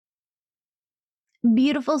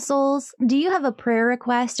Beautiful souls, do you have a prayer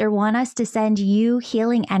request or want us to send you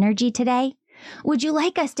healing energy today? Would you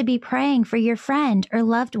like us to be praying for your friend or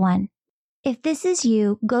loved one? If this is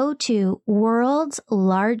you, go to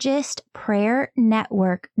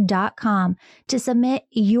worldslargestprayernetwork.com to submit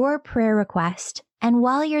your prayer request. And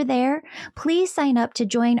while you're there, please sign up to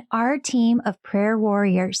join our team of prayer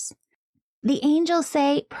warriors. The angels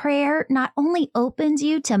say prayer not only opens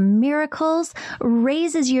you to miracles,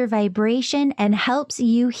 raises your vibration, and helps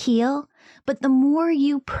you heal, but the more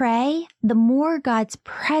you pray, the more God's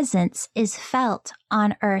presence is felt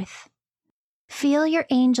on earth. Feel your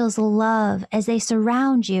angels' love as they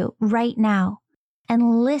surround you right now,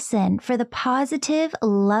 and listen for the positive,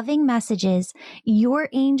 loving messages your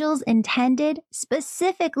angels intended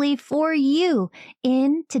specifically for you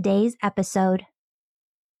in today's episode.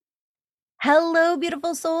 Hello,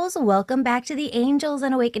 beautiful souls. Welcome back to the Angels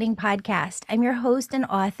and Awakening podcast. I'm your host and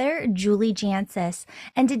author, Julie Jancius.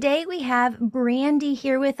 And today we have Brandy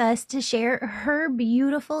here with us to share her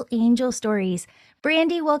beautiful angel stories.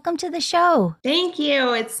 Brandy, welcome to the show. Thank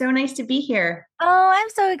you. It's so nice to be here. Oh, I'm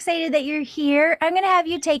so excited that you're here. I'm going to have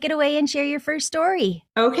you take it away and share your first story.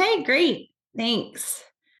 Okay, great. Thanks.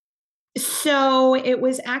 So it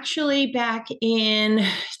was actually back in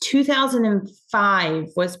 2005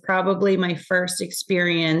 was probably my first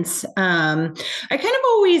experience. I kind of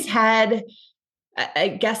always had, I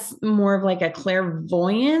guess, more of like a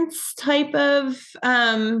clairvoyance type of,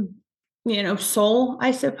 soul,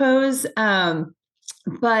 I suppose.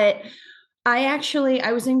 But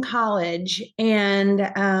I was in college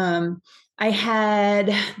and I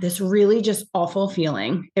had this really just awful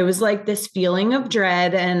feeling. It was like this feeling of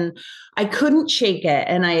dread and I couldn't shake it.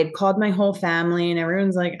 And I had called my whole family and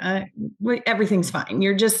everyone's like, everything's fine.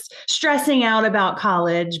 You're just stressing out about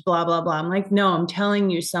college, blah, blah, blah. I'm like, no, I'm telling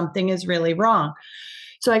you something is really wrong.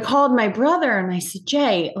 So I called my brother and I said,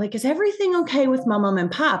 Jay, like, is everything okay with my mom and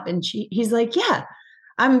pop? And he's like, yeah.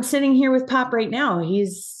 I'm sitting here with Pop right now.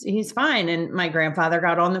 He's fine. And my grandfather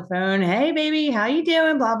got on the phone. Hey, baby, how you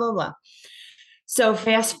doing? Blah, blah, blah. So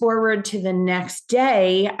fast forward to the next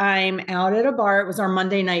day, I'm out at a bar. It was our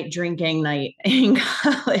Monday night drinking night in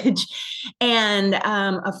college. And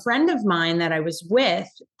a friend of mine that I was with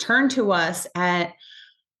turned to us at,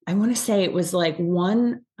 I want to say it was like it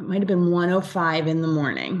might've been 1:05 in the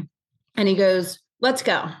morning. And he goes, let's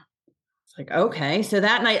go. Like, okay. So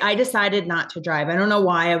that night I decided not to drive. I don't know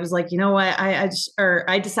why. I was like, you know what? I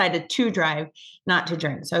decided to drive, not to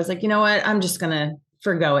drink. So I was like, you know what? I'm just going to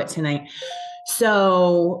forgo it tonight.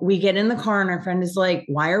 So we get in the car and our friend is like,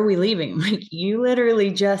 why are we leaving? I'm like, you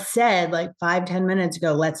literally just said like 5-10 minutes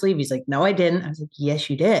ago, let's leave. He's like, no, I didn't. I was like, yes,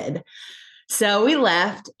 you did. So we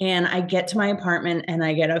left and I get to my apartment and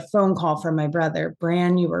I get a phone call from my brother.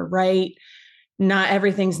 Bran, you were right.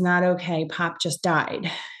 Everything's not okay. Pop just died.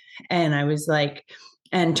 And I was like,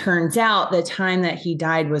 and turns out the time that he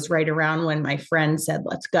died was right around when my friend said,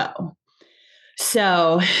 let's go.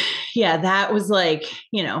 So yeah, that was like,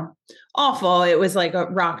 awful. It was like a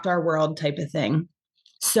rocked our world type of thing.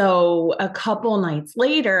 So a couple nights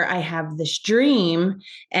later, I have this dream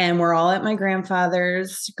and we're all at my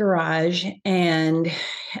grandfather's garage and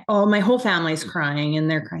my whole family's crying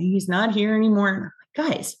and they're crying. He's not here anymore.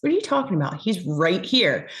 Guys, what are you talking about? He's right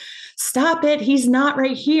here. Stop it. He's not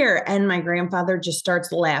right here. And my grandfather just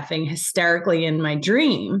starts laughing hysterically in my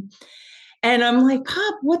dream. And I'm like,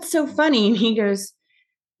 Pop, what's so funny? And he goes,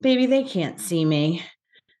 baby, they can't see me.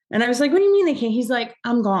 And I was like, what do you mean they can't? He's like,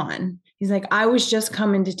 I'm gone. He's like, I was just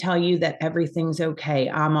coming to tell you that everything's okay.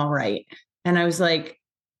 I'm all right. And I was like,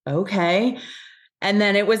 okay. And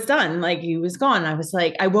then it was done. Like he was gone. I was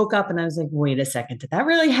like, I woke up and I was like, wait a second. Did that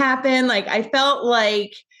really happen? Like I felt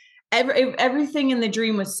like everything in the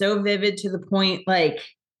dream was so vivid to the point, like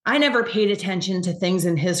I never paid attention to things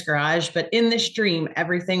in his garage, but in this dream,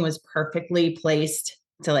 everything was perfectly placed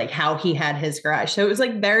to like how he had his garage. So it was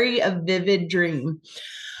like a vivid dream.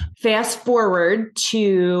 Fast forward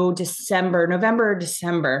to November or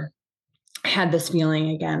December. I had this feeling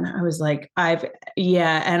again. I was like,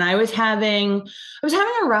 and I was having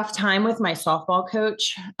a rough time with my softball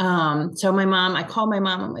coach. So I called my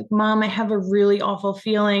mom. I'm like, Mom, I have a really awful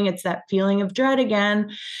feeling. It's that feeling of dread again.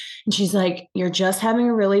 And she's like, you're just having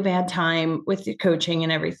a really bad time with the coaching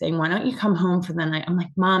and everything. Why don't you come home for the night? I'm like,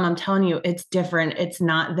 Mom, I'm telling you, it's different. It's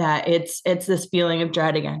not that. It's this feeling of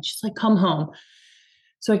dread again. She's like, come home.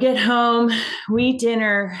 So I get home, we eat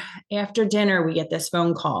dinner. After dinner, we get this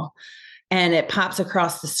phone call. And it pops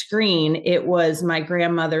across the screen. It was my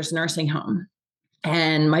grandmother's nursing home.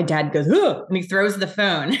 And my dad goes, ugh, and he throws the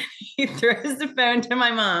phone. He throws the phone to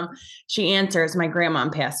my mom. She answers, my grandma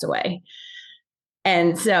passed away.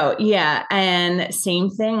 And so, yeah. And same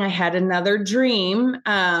thing. I had another dream.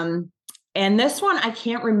 And this one I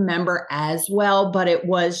can't remember as well, but it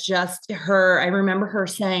was just her. I remember her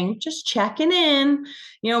saying, just checking in,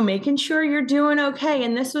 making sure you're doing okay.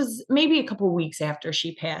 And this was maybe a couple of weeks after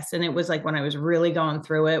she passed. And it was like when I was really going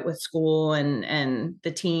through it with school and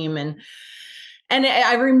the team. And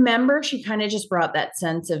I remember she kind of just brought that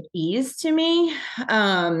sense of ease to me.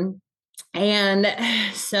 And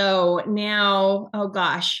so now, oh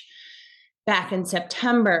gosh, back in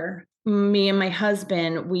September, me and my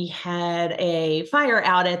husband, we had a fire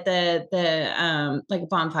out at the like a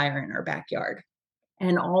bonfire in our backyard.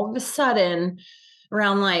 And all of a sudden,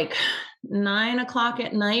 around like 9 o'clock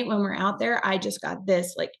at night when we're out there, I just got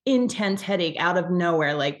this like intense headache out of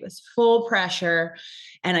nowhere, like this full pressure.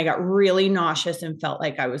 And I got really nauseous and felt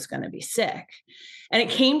like I was going to be sick. And it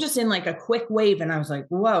came just in like a quick wave. And I was like,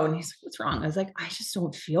 whoa. And he's like, what's wrong? I was like, I just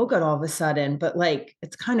don't feel good all of a sudden, but like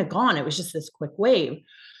it's kind of gone. It was just this quick wave.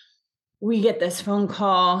 We get this phone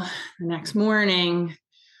call the next morning.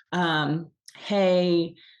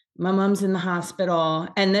 Hey, my mom's in the hospital.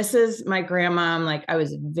 And this is my grandma. Like I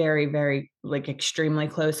was very, very like extremely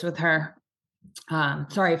close with her.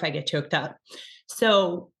 Sorry if I get choked up.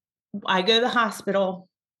 So I go to the hospital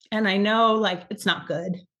and I know like it's not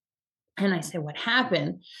good. And I say, what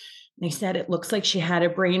happened? They said it looks like she had a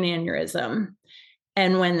brain aneurysm.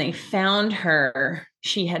 And when they found her,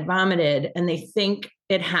 she had vomited, and they think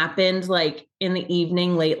it happened like in the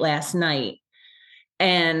evening, late last night.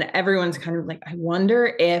 And everyone's kind of like, I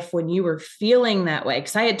wonder if when you were feeling that way,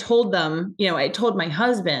 because I had told them, I told my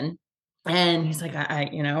husband, and he's like, I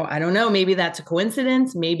don't know, maybe that's a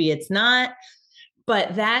coincidence, maybe it's not.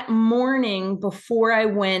 But that morning, before I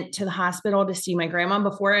went to the hospital to see my grandma,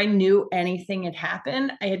 before I knew anything had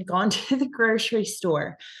happened, I had gone to the grocery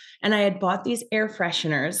store and I had bought these air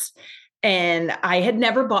fresheners. And I had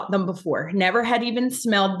never bought them before, never had even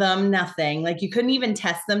smelled them, nothing. Like you couldn't even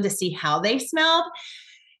test them to see how they smelled.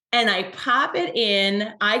 And I pop it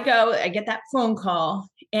in, I get that phone call.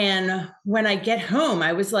 And when I get home,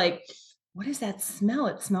 I was like, what is that smell?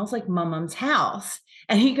 It smells like mom's house.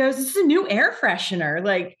 And he goes, this is a new air freshener.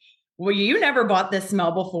 Like, well, you never bought this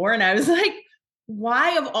smell before. And I was like,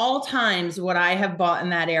 why of all times would I have bought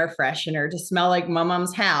in that air freshener to smell like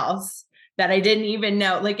mom's house that I didn't even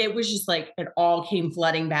know? Like, it was just like, it all came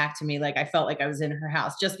flooding back to me. Like I felt like I was in her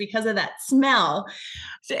house just because of that smell.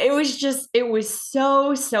 So it was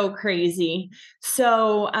so, so crazy.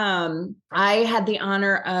 So I had the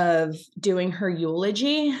honor of doing her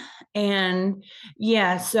eulogy. And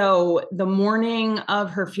yeah, so the morning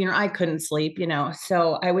of her funeral, I couldn't sleep,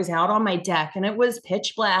 so I was out on my deck and it was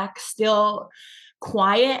pitch black, still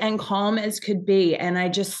quiet and calm as could be. And I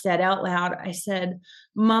just said out loud, I said,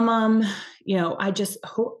 Mom, I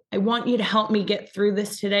want you to help me get through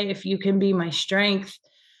this today. If you can be my strength,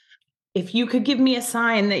 if you could give me a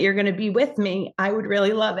sign that you're going to be with me, I would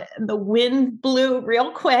really love it. And the wind blew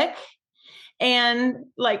real quick. And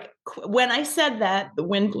like when I said that, the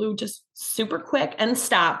wind blew just super quick and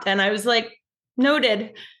stopped. And I was like,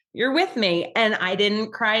 noted, you're with me. And I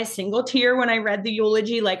didn't cry a single tear when I read the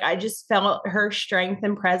eulogy. Like I just felt her strength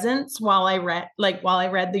and presence while I read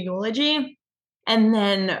the eulogy. And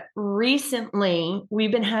then recently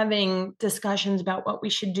we've been having discussions about what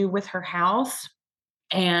we should do with her house.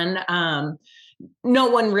 And no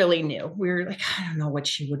one really knew. We were like, I don't know what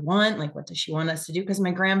she would want. Like, what does she want us to do? Because my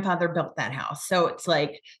grandfather built that house. So it's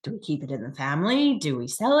like, do we keep it in the family? Do we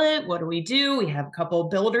sell it? What do we do? We have a couple of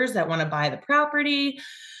builders that want to buy the property.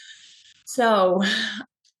 So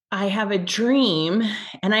I have a dream,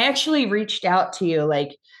 and I actually reached out to you,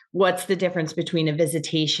 like, what's the difference between a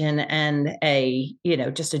visitation and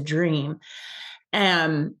just a dream?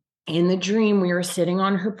 In the dream, we were sitting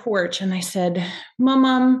on her porch, and I said,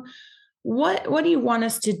 Mom, what do you want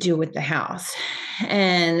us to do with the house?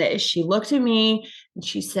 And she looked at me and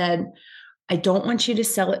she said, I don't want you to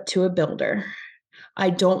sell it to a builder.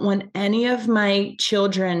 I don't want any of my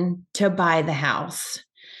children to buy the house.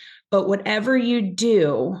 But whatever you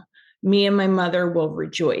do, me and my mother will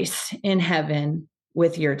rejoice in heaven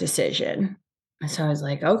with your decision. So I was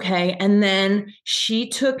like, okay. And then she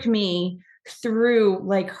took me through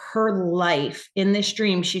like her life in this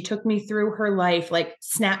dream. She took me through her life, like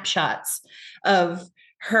snapshots of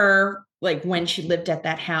her, like when she lived at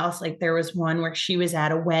that house. Like there was one where she was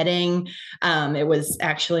at a wedding. It was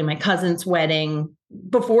actually my cousin's wedding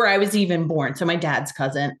before I was even born. So my dad's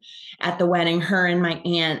cousin at the wedding, her and my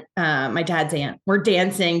aunt, my dad's aunt, were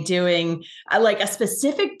dancing, doing like a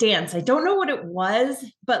specific dance. I don't know what it was,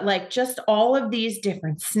 but like just all of these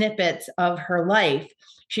different snippets of her life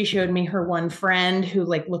She showed me her one friend who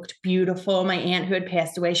like looked beautiful. My aunt who had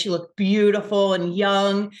passed away, she looked beautiful and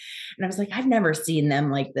young. And I was like, I've never seen them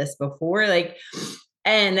like this before. Like,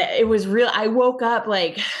 and it was real. I woke up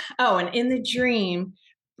like, oh, and in the dream,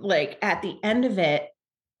 like at the end of it,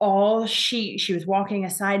 all she was walking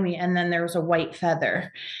aside me, and then there was a white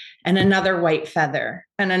feather and another white feather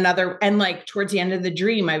and another, and like towards the end of the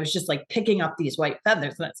dream I was just like picking up these white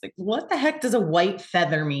feathers, and it's like, what the heck does a white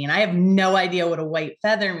feather mean? I have no idea what a white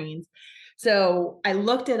feather means. So I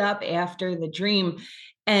looked it up after the dream,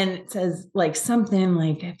 and it says like something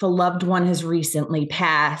like, if a loved one has recently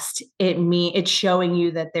passed, it's showing you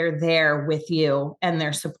that they're there with you and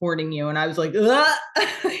they're supporting you. And I was like,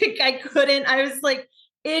 like I was like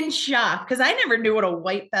in shock because I never knew what a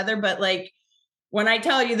white feather, but like when I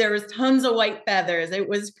tell you there was tons of white feathers, it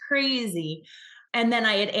was crazy. And then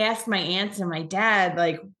I had asked my aunts and my dad,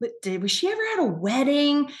 like, was she ever at a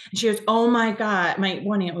wedding? And she goes, oh my God. My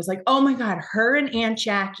one aunt was like, oh my God, her and Aunt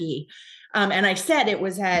Jackie. And I said it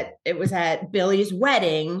was at Billy's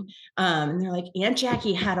wedding. And they're like, Aunt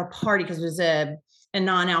Jackie had a party because it was a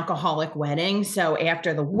non-alcoholic wedding. So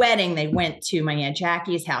after the wedding, they went to my Aunt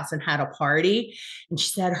Jackie's house and had a party. And she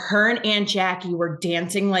said her and Aunt Jackie were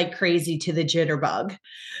dancing like crazy to the jitterbug.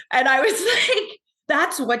 And I was like,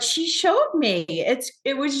 that's what she showed me.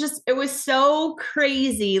 It was so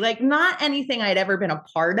crazy. Like not anything I'd ever been a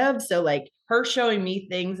part of. So like her showing me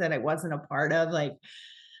things that I wasn't a part of, like,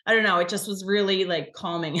 I don't know. It just was really like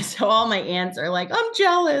calming. So all my aunts are like, I'm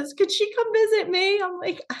jealous. Could she come visit me? I'm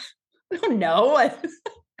like, I don't know.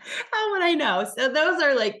 How would I know? So those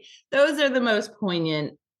are the most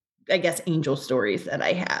poignant, I guess, angel stories that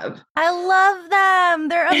I have. I love them.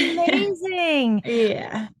 They're amazing.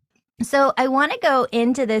 Yeah. So I want to go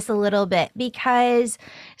into this a little bit because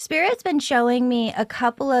Spirit's been showing me a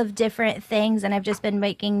couple of different things, and I've just been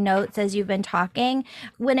making notes as you've been talking.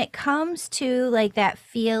 When it comes to like that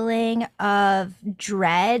feeling of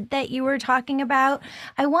dread that you were talking about,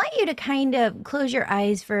 I want you to kind of close your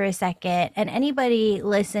eyes for a second, and anybody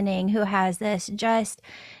listening who has this, just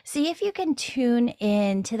see if you can tune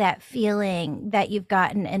in to that feeling that you've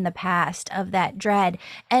gotten in the past of that dread,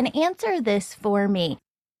 and answer this for me.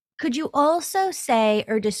 Could you also say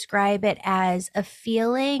or describe it as a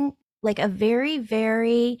feeling, like a very,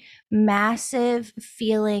 very massive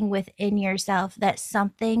feeling within yourself that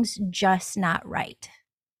something's just not right?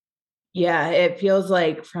 Yeah, it feels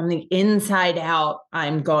like from the inside out,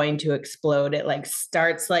 I'm going to explode. It like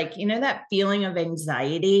starts like, that feeling of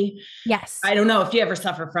anxiety. Yes. I don't know if you ever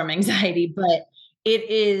suffer from anxiety, but it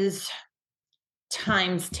is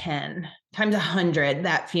times 10, times 100,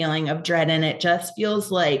 that feeling of dread. And it just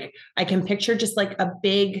feels like I can picture just like a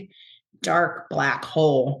big, dark black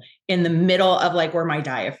hole in the middle of like where my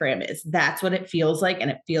diaphragm is. That's what it feels like.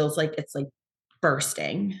 And it feels like it's like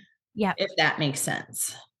bursting. Yep. If that makes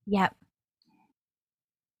sense. Yep.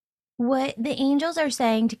 What the angels are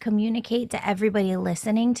saying to communicate to everybody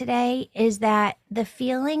listening today is that the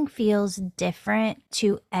feeling feels different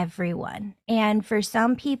to everyone. And for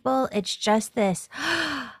some people, it's just this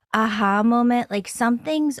aha moment, like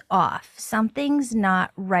something's off, something's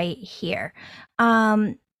not right here.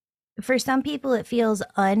 For some people, it feels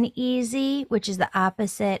uneasy, which is the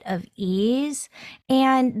opposite of ease.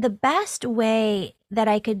 And the best way that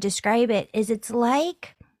I could describe it is it's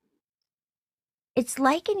like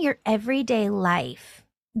in your everyday life,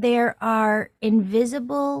 there are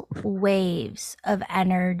invisible waves of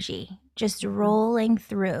energy just rolling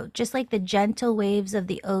through, just like the gentle waves of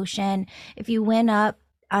the ocean. If you went up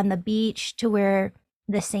on the beach to where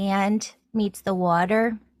the sand meets the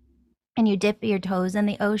water and you dip your toes in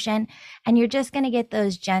the ocean, and you're just going to get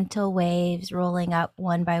those gentle waves rolling up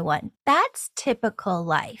one by one. That's typical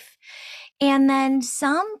life. And then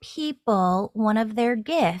some people, one of their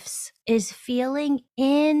gifts is feeling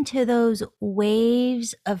into those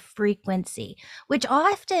waves of frequency, which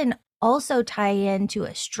often also tie into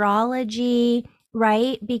astrology,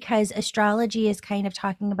 right? Because astrology is kind of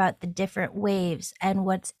talking about the different waves and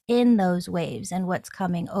what's in those waves and what's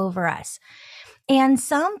coming over us. And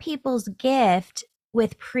some people's gift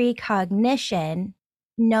with precognition,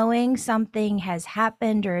 knowing something has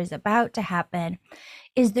happened or is about to happen,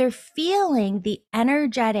 is they're feeling the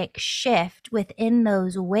energetic shift within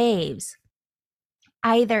those waves,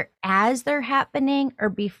 either as they're happening or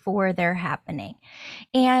before they're happening.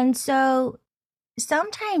 And so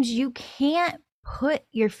sometimes you can't put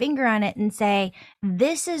your finger on it and say,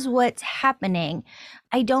 this is what's happening.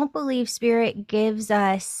 I don't believe Spirit gives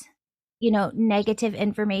us, negative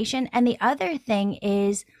information. And the other thing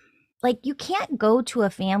is, Like, you can't go to a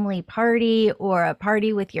family party or a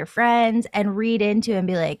party with your friends and read into and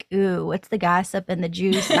be like, ooh, what's the gossip and the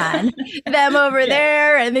juice on them over Yeah.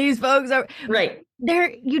 there and these folks are Right.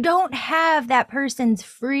 there. You don't have that person's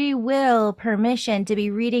free will permission to be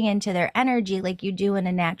reading into their energy like you do in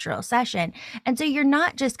a natural session. And so you're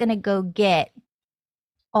not just going to go get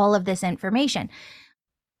all of this information.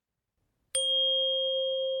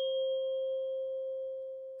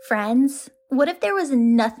 Friends, what if there was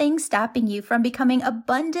nothing stopping you from becoming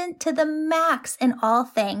abundant to the max in all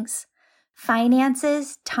things?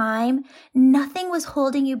 Finances, time, nothing was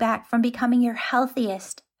holding you back from becoming your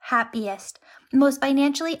healthiest, happiest, most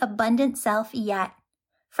financially abundant self yet.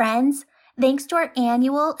 Friends, thanks to our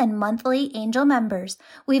annual and monthly angel members,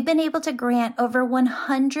 we've been able to grant over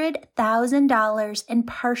 $100,000 in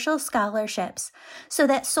partial scholarships so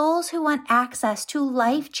that souls who want access to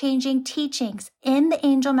life-changing teachings in the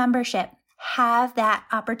angel membership have that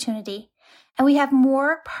opportunity. And we have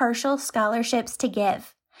more partial scholarships to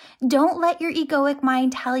give. Don't let your egoic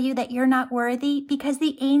mind tell you that you're not worthy, because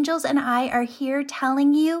the angels and I are here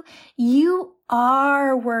telling you, you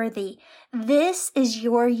are worthy. This is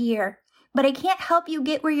your year. But I can't help you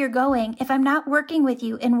get where you're going if I'm not working with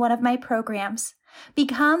you in one of my programs.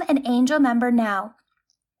 Become an angel member now.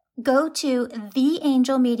 Go to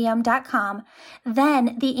theangelmedium.com,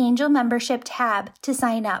 then the angel membership tab to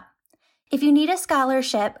sign up. If you need a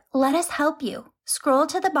scholarship, let us help you. Scroll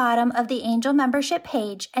to the bottom of the angel membership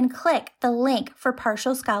page and click the link for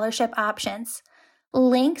partial scholarship options.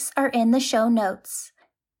 Links are in the show notes.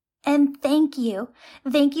 And thank you.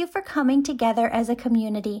 Thank you for coming together as a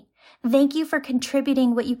community. Thank you for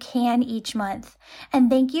contributing what you can each month. And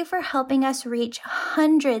thank you for helping us reach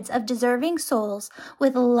hundreds of deserving souls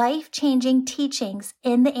with life-changing teachings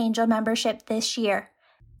in the angel membership this year.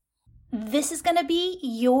 This is going to be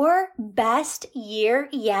your best year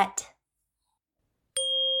yet.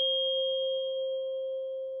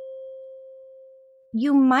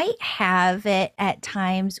 You might have it at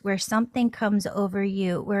times where something comes over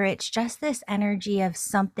you, where it's just this energy of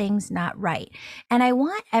something's not right. And I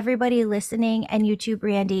want everybody listening, and you too,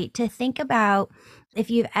 Brandy, to think about if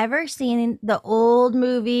you've ever seen the old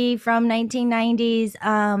movie from 1990s,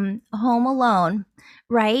 Home Alone,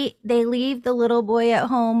 right? They leave the little boy at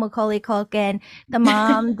home, Macaulay Culkin, the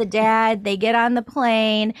mom, the dad, they get on the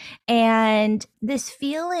plane, and this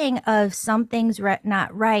feeling of something's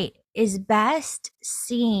not right is best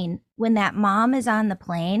seen when that mom is on the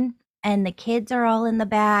plane and the kids are all in the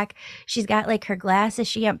back. She's got like her glass of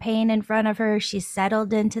champagne in front of her. She's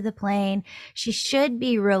settled into the plane. She should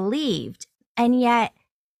be relieved. And yet,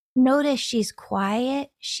 notice she's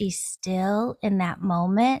quiet. She's still in that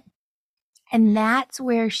moment. And that's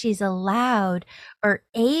where she's allowed or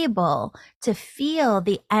able to feel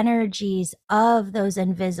the energies of those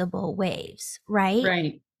invisible waves, right?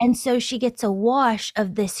 Right. And so she gets a wash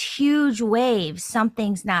of this huge wave.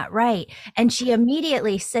 Something's not right. And she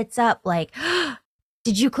immediately sits up like,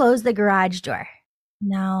 did you close the garage door?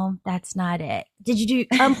 No, that's not it. Did you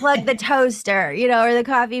unplug the toaster, or the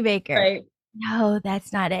coffee maker? Right. No,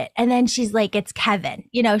 that's not it. And then she's like, it's Kevin.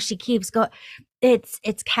 She keeps going.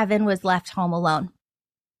 It's Kevin was left home alone.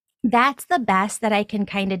 That's the best that I can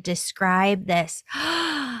kind of describe this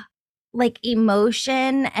like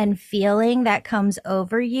emotion and feeling that comes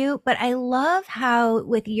over you. But I love how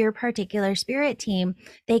with your particular spirit team,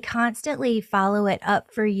 they constantly follow it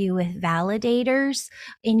up for you with validators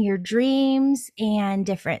in your dreams and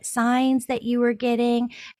different signs that you were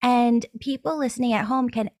getting. And people listening at home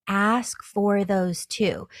can ask for those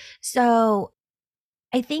too. So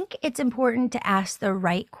I think it's important to ask the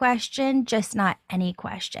right question, just not any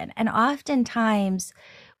question. And oftentimes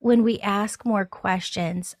when we ask more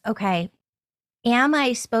questions, okay, am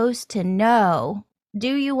I supposed to know?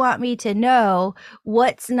 Do you want me to know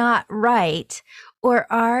what's not right?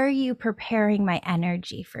 Or are you preparing my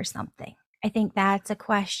energy for something? I think that's a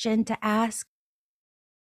question to ask.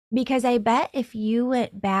 Because I bet if you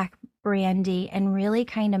went back, Brandy, and really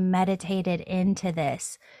kind of meditated into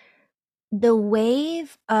this, the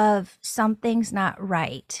wave of something's not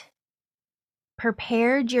right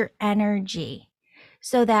prepared your energy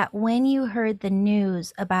so that when you heard the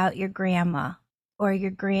news about your grandma or your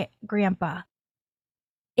grandpa,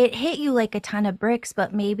 it hit you like a ton of bricks,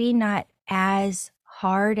 but maybe not as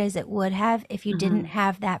hard as it would have if you didn't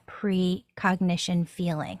have that precognition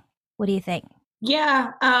feeling. What do you think?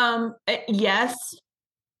 Yeah. Yes.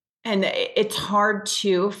 And it's hard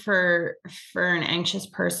too for an anxious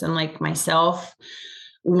person like myself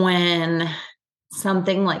when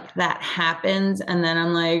something like that happens, and then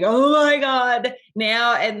I'm like, oh my God,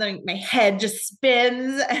 now, and like my head just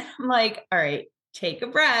spins, and I'm like, all right, take a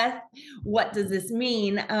breath. What does this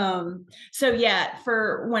mean? So yeah,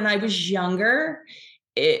 for when I was younger,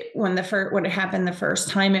 when it happened the first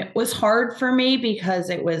time, it was hard for me because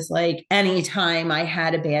it was like anytime I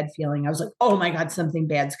had a bad feeling, I was like, oh my God, something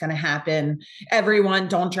bad's going to happen. Everyone,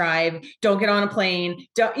 don't drive, don't get on a plane.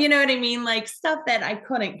 Don't, you know what I mean? Like stuff that I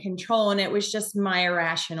couldn't control. And it was just my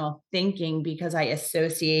irrational thinking because I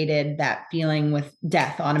associated that feeling with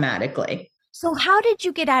death automatically. So how did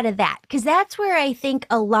you get out of that? Because that's where I think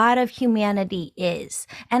a lot of humanity is.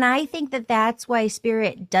 And I think that that's why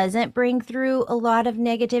spirit doesn't bring through a lot of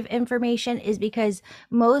negative information, is because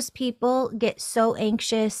most people get so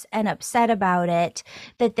anxious and upset about it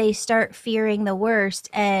that they start fearing the worst.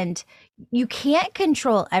 And you can't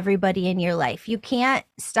control everybody in your life. You can't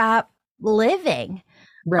stop living.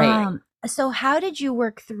 Right. So how did you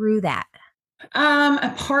work through that?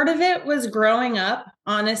 A part of it was growing up,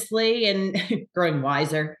 honestly, and growing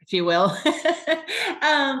wiser, if you will.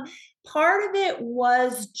 um, Part of it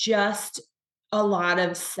was just a lot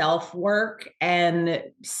of self work and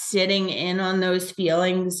sitting in on those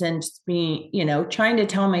feelings and just being, trying to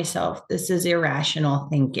tell myself this is irrational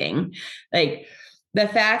thinking. Like the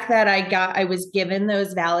fact that I was given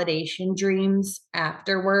those validation dreams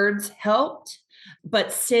afterwards helped,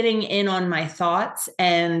 but sitting in on my thoughts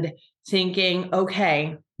and thinking,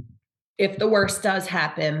 okay, if the worst does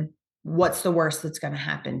happen, what's the worst that's going to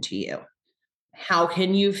happen to you? How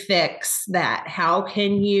can you fix that? How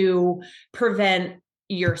can you prevent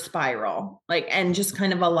your spiral? Like, and just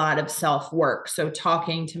kind of a lot of self work. So,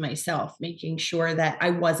 talking to myself, making sure that I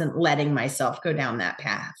wasn't letting myself go down that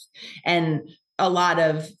path. And a lot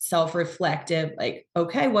of self reflective, like,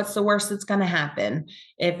 okay, what's the worst that's going to happen?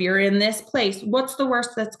 If you're in this place, what's the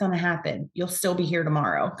worst that's going to happen? You'll still be here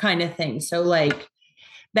tomorrow, kind of thing. So, like,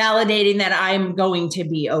 validating that I'm going to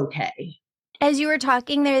be okay. As you were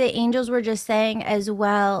talking there, the angels were just saying as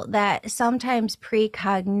well that sometimes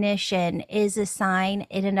precognition is a sign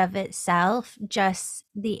in and of itself, just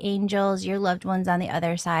the angels, your loved ones on the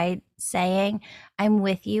other side, saying, I'm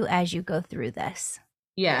with you as you go through this.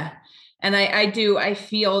 Yeah. And I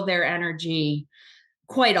feel their energy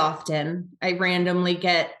quite often. I randomly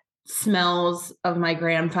get smells of my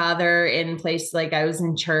grandfather in places. Like I was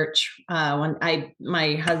in church when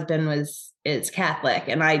my husband is Catholic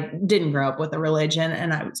and I didn't grow up with a religion,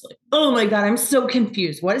 and I was like, oh my God, I'm so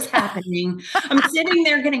confused. What is happening? I'm sitting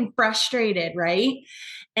there getting frustrated, right?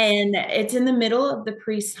 And it's in the middle of the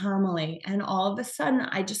priest's homily, and all of a sudden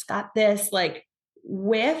I just got this like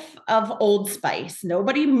whiff of Old Spice.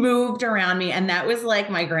 Nobody moved around me, and that was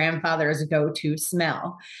like my grandfather's go-to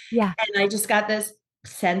smell. Yeah. And I just got this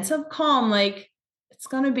sense of calm, like it's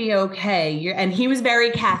going to be okay. And he was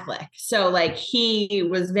very Catholic. So like he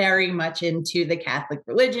was very much into the Catholic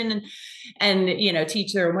religion and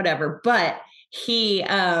teacher and whatever. But he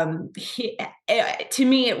to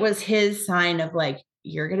me, it was his sign of like,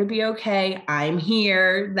 you're going to be okay. I'm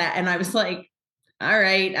here. And I was like, all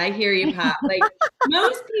right, I hear you, Pop. Like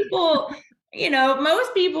most people,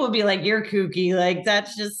 most people would be like, you're kooky. Like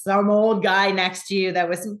that's just some old guy next to you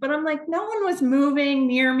but I'm like, no one was moving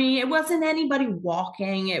near me. It wasn't anybody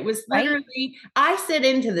walking. It was literally, I sit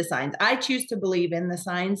into the signs. I choose to believe in the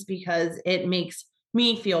signs because it makes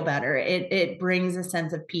me feel better. It brings a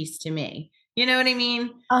sense of peace to me. You know what I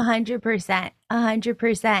mean? 100%.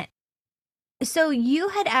 100%. So you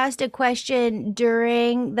had asked a question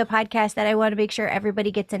during the podcast that I want to make sure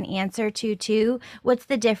everybody gets an answer to too. What's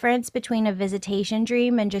the difference between a visitation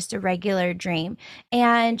dream and just a regular dream?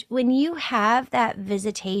 And when you have that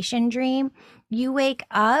visitation dream, you wake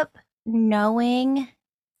up knowing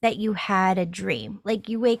that you had a dream. Like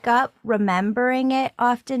you wake up remembering it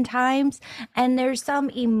oftentimes, and there's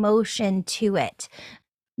some emotion to it.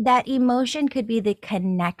 That emotion could be the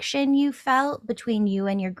connection you felt between you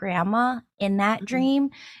and your grandma in that dream.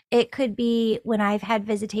 It could be when I've had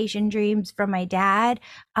visitation dreams from my dad.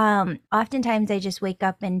 Oftentimes I just wake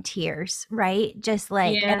up in tears, right? Just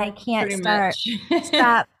like, and I can't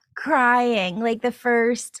stop crying like the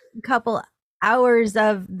first couple hours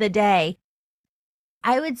of the day.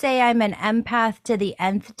 I would say I'm an empath to the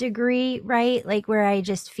nth degree, right? Like where I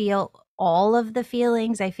just feel all of the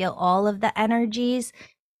feelings, I feel all of the energies.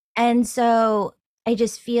 And so I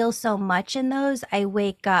just feel so much in those. I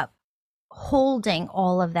wake up holding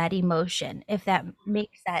all of that emotion, if that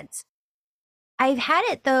makes sense. I've had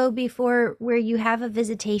it though before where you have a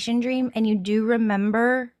visitation dream and you do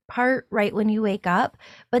remember part right when you wake up,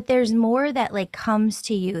 but there's more that like comes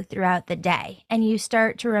to you throughout the day and you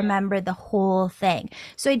start to remember the whole thing.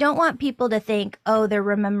 So I don't want people to think, oh, they're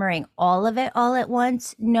remembering all of it all at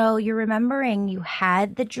once. No, you're remembering you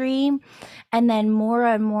had the dream, and then more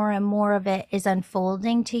and more and more of it is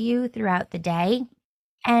unfolding to you throughout the day.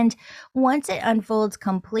 And once it unfolds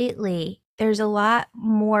completely, there's a lot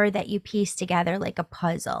more that you piece together like a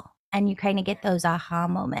puzzle, and you kind of get those aha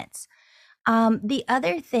moments. The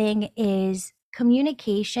other thing is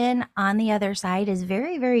communication on the other side is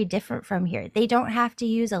very, very different from here. They don't have to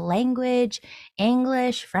use a language,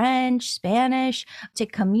 English, French, Spanish, to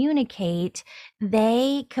communicate.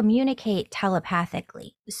 They communicate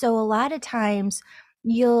telepathically. So a lot of times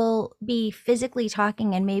you'll be physically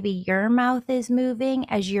talking and maybe your mouth is moving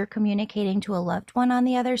as you're communicating to a loved one on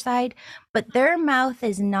the other side, but their mouth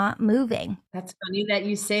is not moving. That's funny that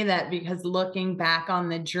you say that, because looking back on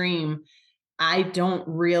the dream, I don't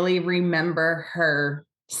really remember her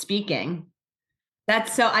speaking.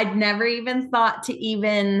 I'd never even thought to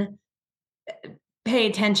even pay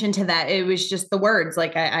attention to that. It was just the words.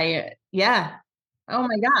 Like yeah. Oh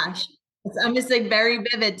my gosh. It's almost like very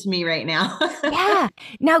vivid to me right now. Yeah.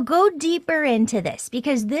 Now go deeper into this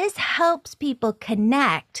because this helps people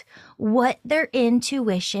connect what their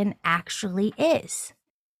intuition actually is.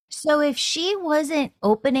 So if she wasn't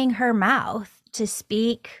opening her mouth to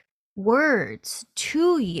speak words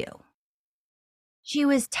to you, she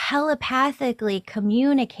was telepathically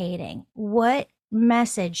communicating what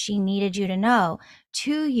message she needed you to know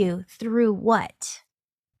to you through what?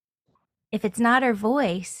 If it's not her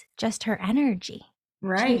voice, just her energy.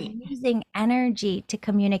 Right. She's using energy to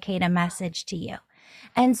communicate a message to you.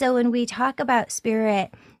 And so when we talk about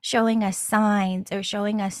spirit showing us signs or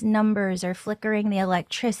showing us numbers or flickering the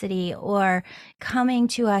electricity or coming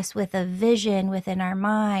to us with a vision within our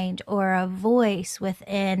mind or a voice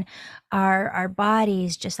within our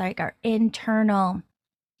bodies, just like our internal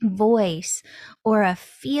voice or a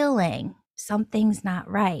feeling, something's not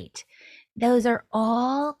right. Those are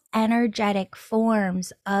all energetic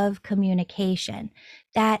forms of communication.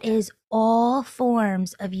 That is all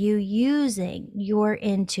forms of you using your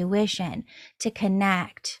intuition to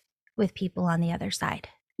connect with people on the other side.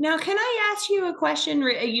 Now, can I ask you a question?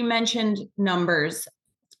 You mentioned numbers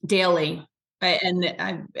daily, right? And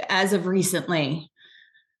as of recently,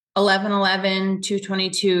 11:11,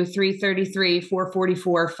 2:22, 3:33,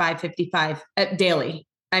 4:44, 5:55 daily.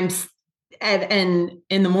 And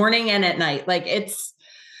in the morning and at night. Like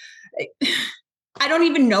I don't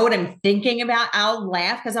even know what I'm thinking about. I'll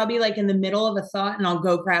laugh because I'll be like in the middle of a thought and I'll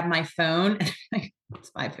go grab my phone. It's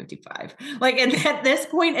 5:55. Like, and at this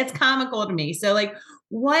point, it's comical to me. So like,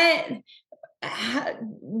 what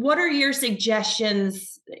are your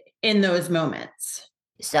suggestions in those moments?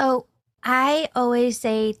 So I always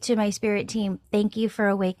say to my spirit team, thank you for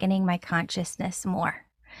awakening my consciousness more.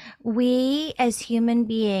 We as human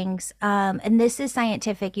beings, and this is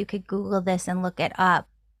scientific, you could Google this and look it up.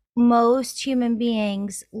 Most human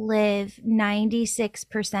beings live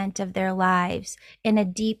 96% of their lives in a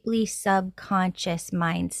deeply subconscious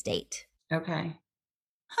mind state. Okay.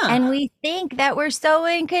 And we think that we're so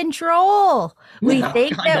in control. We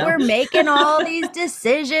think that we're making all these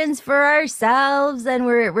decisions for ourselves and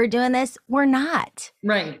we're doing this. We're not.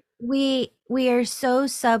 Right. We are so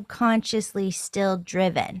subconsciously still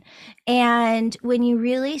driven. And when you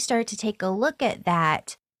really start to take a look at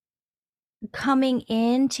that, coming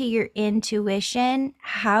into your intuition,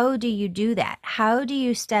 how do you do that? How do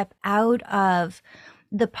you step out of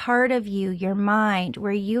the part of you, your mind,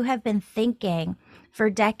 where you have been thinking for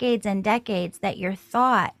decades and decades that your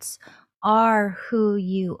thoughts are who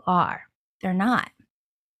you are? They're not.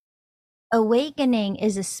 Awakening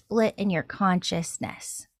is a split in your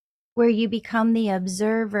consciousness where you become the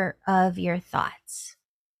observer of your thoughts,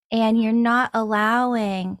 and you're not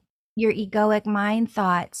allowing your egoic mind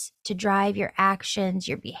thoughts to drive your actions,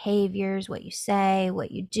 your behaviors, what you say,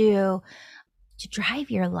 what you do, to drive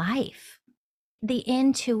your life. The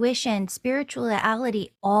intuition,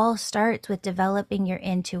 spirituality all starts with developing your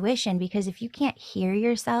intuition, because if you can't hear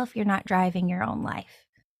yourself, you're not driving your own life.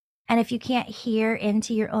 And if you can't hear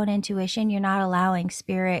into your own intuition, you're not allowing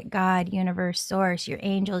spirit, God, universe, source, your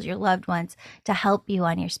angels, your loved ones to help you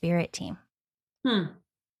on your spirit team.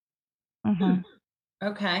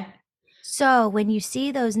 Okay. So when you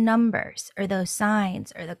see those numbers or those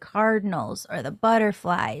signs or the cardinals or the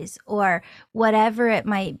butterflies or whatever it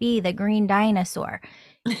might be, the green dinosaur,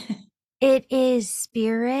 it is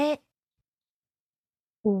spirit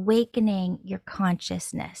awakening your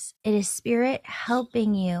consciousness. It is spirit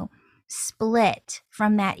helping you split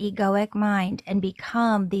from that egoic mind and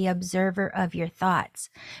become the observer of your thoughts.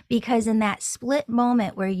 Because in that split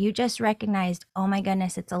moment where you just recognized, oh my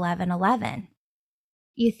goodness, it's 11:11,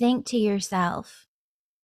 you think to yourself,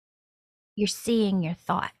 you're seeing your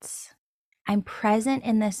thoughts. I'm present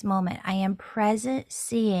in this moment. I am present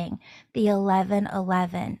seeing the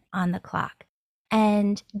 11:11 on the clock.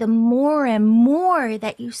 And the more and more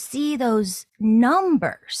that you see those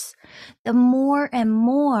numbers, the more and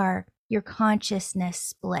more your consciousness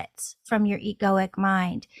splits from your egoic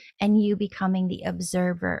mind and you becoming the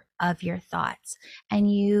observer of your thoughts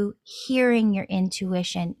and you hearing your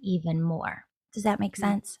intuition even more. Does that make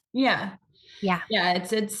sense? Yeah. Yeah. Yeah.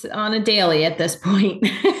 It's on a daily at this point.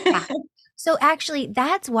 Yeah. So actually,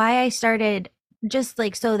 that's why I started, just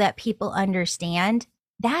like so that people understand,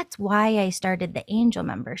 that's why I started the angel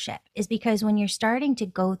membership, is because when you're starting to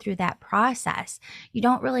go through that process, you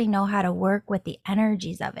don't really know how to work with the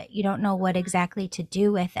energies of it. You don't know what exactly to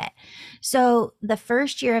do with it. So the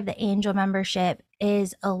first year of the angel membership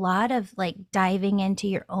is a lot of like diving into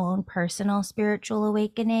your own personal spiritual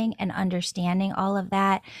awakening and understanding all of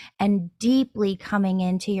that and deeply coming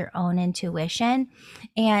into your own intuition.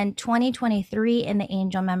 And 2023 in the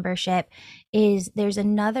angel membership is there's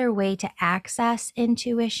another way to access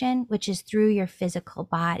intuition, which is through your physical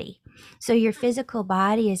body. So your physical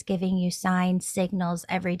body is giving you signs, signals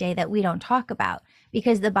every day that we don't talk about,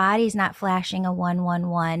 because the body's not flashing a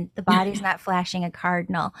 111. The body's not flashing a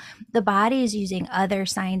cardinal. The body is using other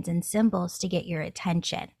signs and symbols to get your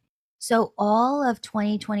attention. So all of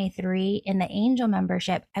 2023 in the angel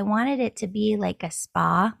membership, I wanted it to be like a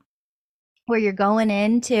spa where you're going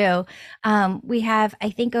into, we have, I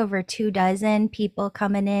think, over 24 people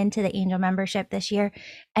coming into the angel membership this year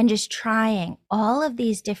and just trying all of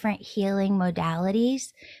these different healing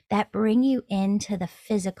modalities that bring you into the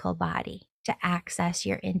physical body to access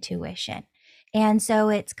your intuition. And so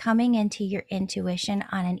it's coming into your intuition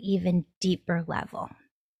on an even deeper level.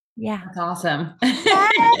 Yeah. That's awesome.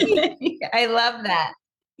 Yay! I love that.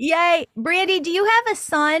 Yay. Brandy, do you have a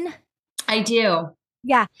son? I do.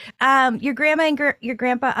 Yeah. Your grandma and your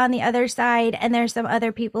grandpa on the other side, and there's some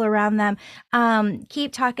other people around them.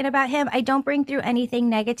 Keep talking about him. I don't bring through anything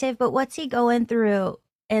negative, but what's he going through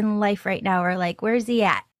in life right now? Or like, where's he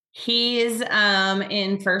at? He's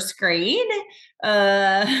in first grade.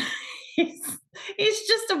 Uh he's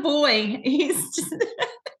just a boy. He's just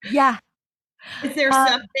Yeah. Is there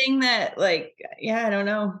something that like, yeah, I don't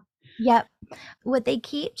know. Yep. What they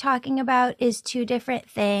keep talking about is two different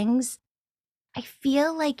things. I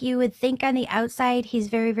feel like you would think on the outside he's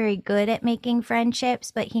very, very good at making friendships,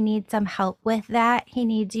 but he needs some help with that. He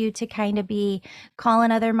needs you to kind of be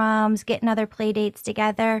calling other moms, getting other play dates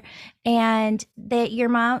together. And that your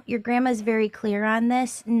grandma's very clear on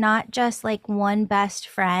this, not just like one best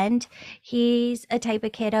friend. He's a type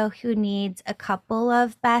of kiddo who needs a couple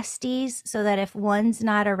of besties so that if one's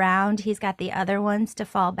not around, he's got the other ones to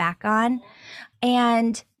fall back on.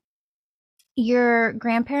 And your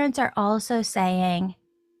grandparents are also saying,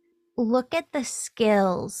 look at the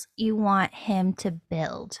skills you want him to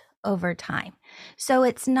build over time. So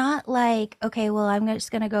it's not like, okay, well, I'm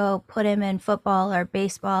just going to go put him in football or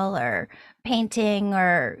baseball or painting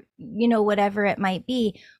or, whatever it might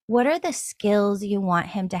be. What are the skills you want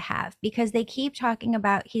him to have? Because they keep talking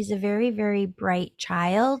about he's a very, very bright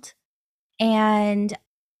child. And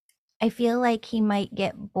I feel like he might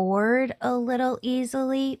get bored a little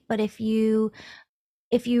easily, but if you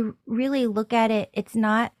really look at it, it's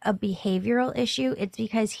not a behavioral issue. It's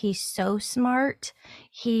because he's so smart.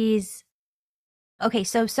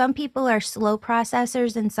 So some people are slow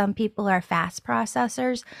processors and some people are fast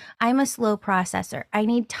processors. I'm a slow processor. I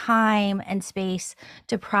need time and space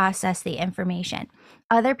to process the information.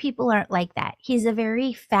 Other people aren't like that. He's a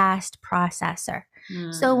very fast processor.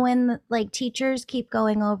 So when like teachers keep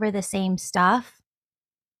going over the same stuff,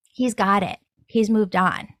 he's got it. He's moved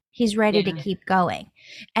on. He's ready to keep going.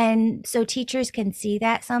 And so teachers can see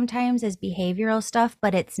that sometimes as behavioral stuff,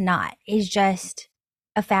 but it's not. He's just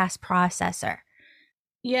a fast processor.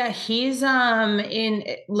 Yeah, he's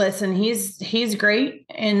he's great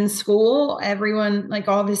in school. Everyone, like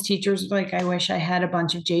all of his teachers, like, I wish I had a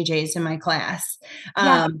bunch of JJs in my class.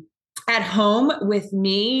 Yeah. At home with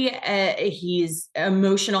me, he's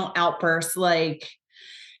emotional outbursts, like,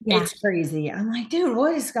 Yeah. it's crazy. I'm like, dude,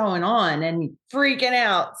 what is going on? And freaking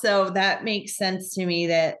out. So that makes sense to me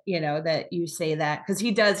that, that you say that, because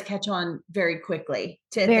he does catch on very quickly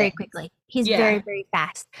to Very things. quickly. He's Yeah. very, very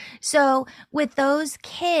fast. So with those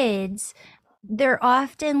kids, they're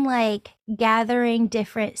often like gathering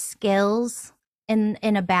different skills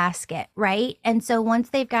in a basket, right? And so once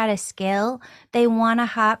they've got a skill, they want to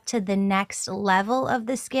hop to the next level of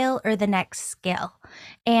the skill or the next skill.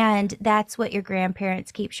 And that's what your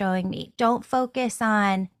grandparents keep showing me. Don't focus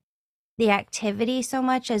on the activity so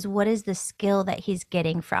much as what is the skill that he's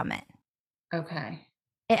getting from it. Okay.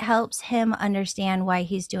 It helps him understand why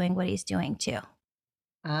he's doing what he's doing too.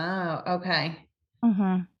 Oh, okay.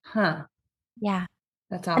 Mm-hmm. Huh. Yeah.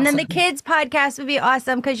 That's awesome. And then the kids podcast would be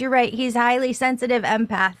awesome because you're right. He's highly sensitive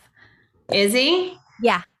empath. Is he?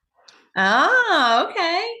 Yeah. Oh,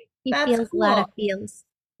 okay. He That's feels cool. a lot of feels.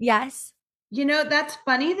 Yes. You know, that's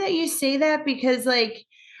funny that you say that because like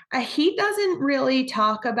he doesn't really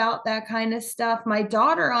talk about that kind of stuff. My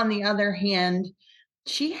daughter, on the other hand,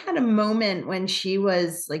 she had a moment when she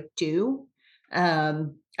was like due.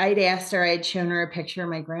 I'd asked her, I'd shown her a picture of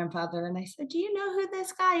my grandfather, and I said, "Do you know who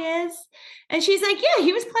this guy is?" And she's like, "Yeah,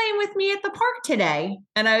 he was playing with me at the park today."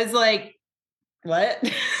 And I was like, "What?"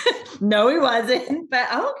 No, he wasn't.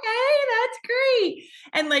 But okay, that's great.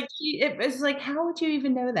 And like it was like, how would you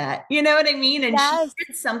even know that? You know what I mean? And Yes. she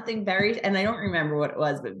did something very, and I don't remember what it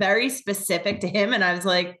was, but very specific to him. And I was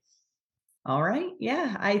like, all right,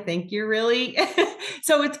 yeah, I think you're really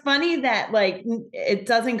so it's funny that like it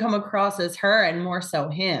doesn't come across as her and more so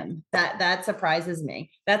him. That surprises me.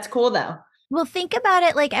 That's cool though. Well, think about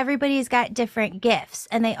it like everybody's got different gifts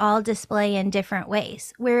and they all display in different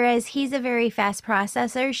ways. Whereas he's a very fast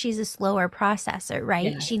processor, she's a slower processor,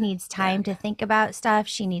 right? Yes. She needs time to think about stuff.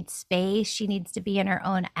 She needs space. She needs to be in her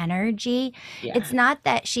own energy. Yeah. It's not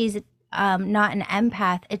that she's not an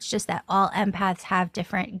empath. It's just that all empaths have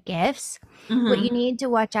different gifts. What you need to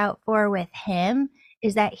watch out for with him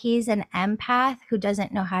is that he's an empath who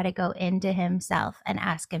doesn't know how to go into himself and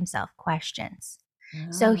ask himself questions.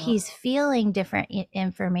 So he's feeling different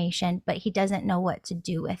information, but he doesn't know what to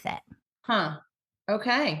do with it. Huh.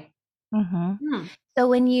 Okay. So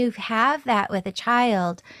when you have that with a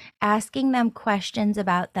child, asking them questions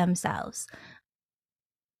about themselves,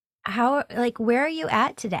 how, like, where are you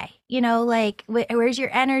at today? You know, like, where's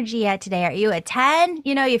your energy at today? Are you a 10?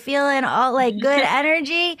 You know, you feeling all like good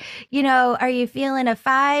energy? You know, are you feeling a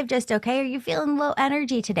 5? Just okay. Are you feeling low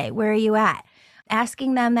energy today? Where are you at?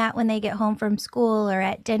 Asking them that when they get home from school or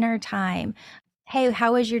at dinner time. Hey,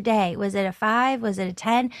 how was your day? Was it a 5? Was it a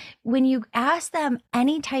 10? When you ask them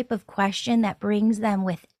any type of question that brings them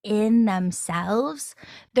within themselves,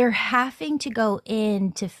 they're having to go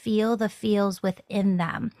in to feel the feels within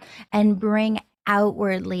them and bring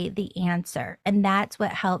outwardly the answer. And that's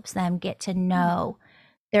what helps them get to know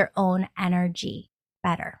their own energy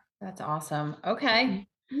better. That's awesome. Okay.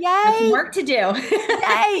 Yay! Got some work to do.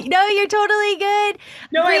 Yay! No, you're totally good.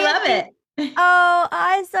 No, I love it. Oh,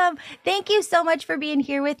 awesome. Thank you so much for being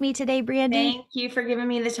here with me today, Brandy. Thank you for giving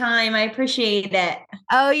me the time. I appreciate it.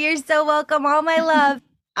 Oh, you're so welcome. All my love.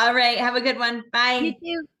 All right. Have a good one. Bye. You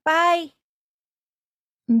too. Bye.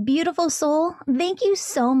 Beautiful soul, thank you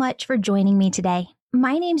so much for joining me today.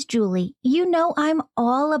 My name's Julie. You know I'm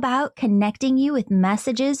all about connecting you with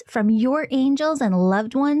messages from your angels and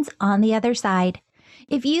loved ones on the other side.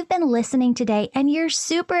 If you've been listening today and you're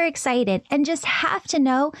super excited and just have to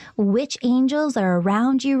know which angels are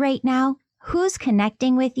around you right now, who's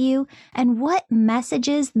connecting with you, and what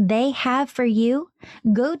messages they have for you,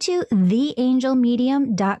 go to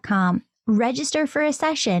theangelmedium.com. Register for a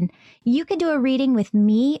session. You can do a reading with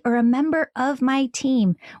me or a member of my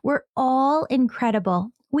team. We're all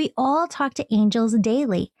incredible. We all talk to angels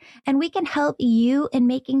daily, and we can help you in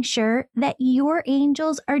making sure that your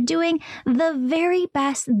angels are doing the very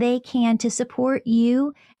best they can to support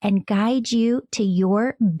you and guide you to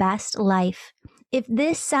your best life. If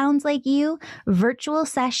this sounds like you, virtual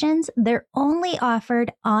sessions, they're only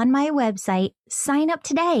offered on my website. Sign up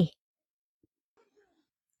today.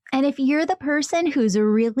 And if you're the person who's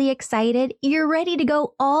really excited, you're ready to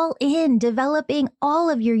go all in, developing all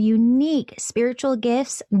of your unique spiritual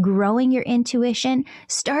gifts, growing your intuition,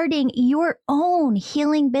 starting your own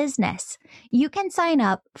healing business, you can sign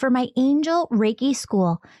up for my Angel Reiki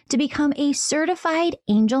School to become a certified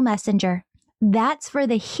angel messenger. That's for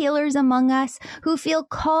the healers among us who feel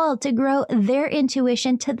called to grow their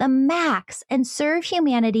intuition to the max and serve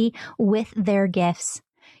humanity with their gifts.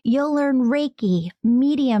 You'll learn Reiki,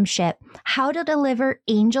 mediumship, how to deliver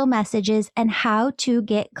angel messages, and how to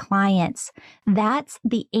get clients. That's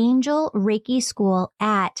the Angel Reiki School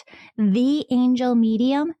at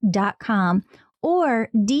theangelmedium.com or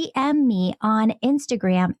DM me on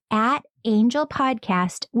Instagram at Angel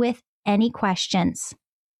Podcast with any questions.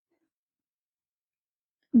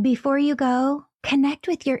 Before you go, connect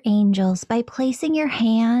with your angels by placing your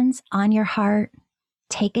hands on your heart.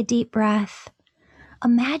 Take a deep breath.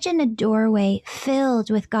 Imagine a doorway filled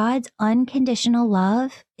with God's unconditional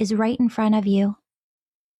love is right in front of you.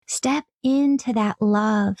 Step into that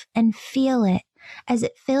love and feel it as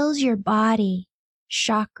it fills your body,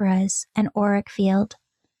 chakras, and auric field.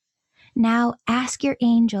 Now ask your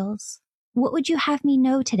angels, what would you have me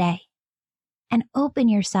know today? And open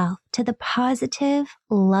yourself to the positive,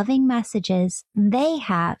 loving messages they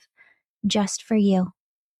have just for you.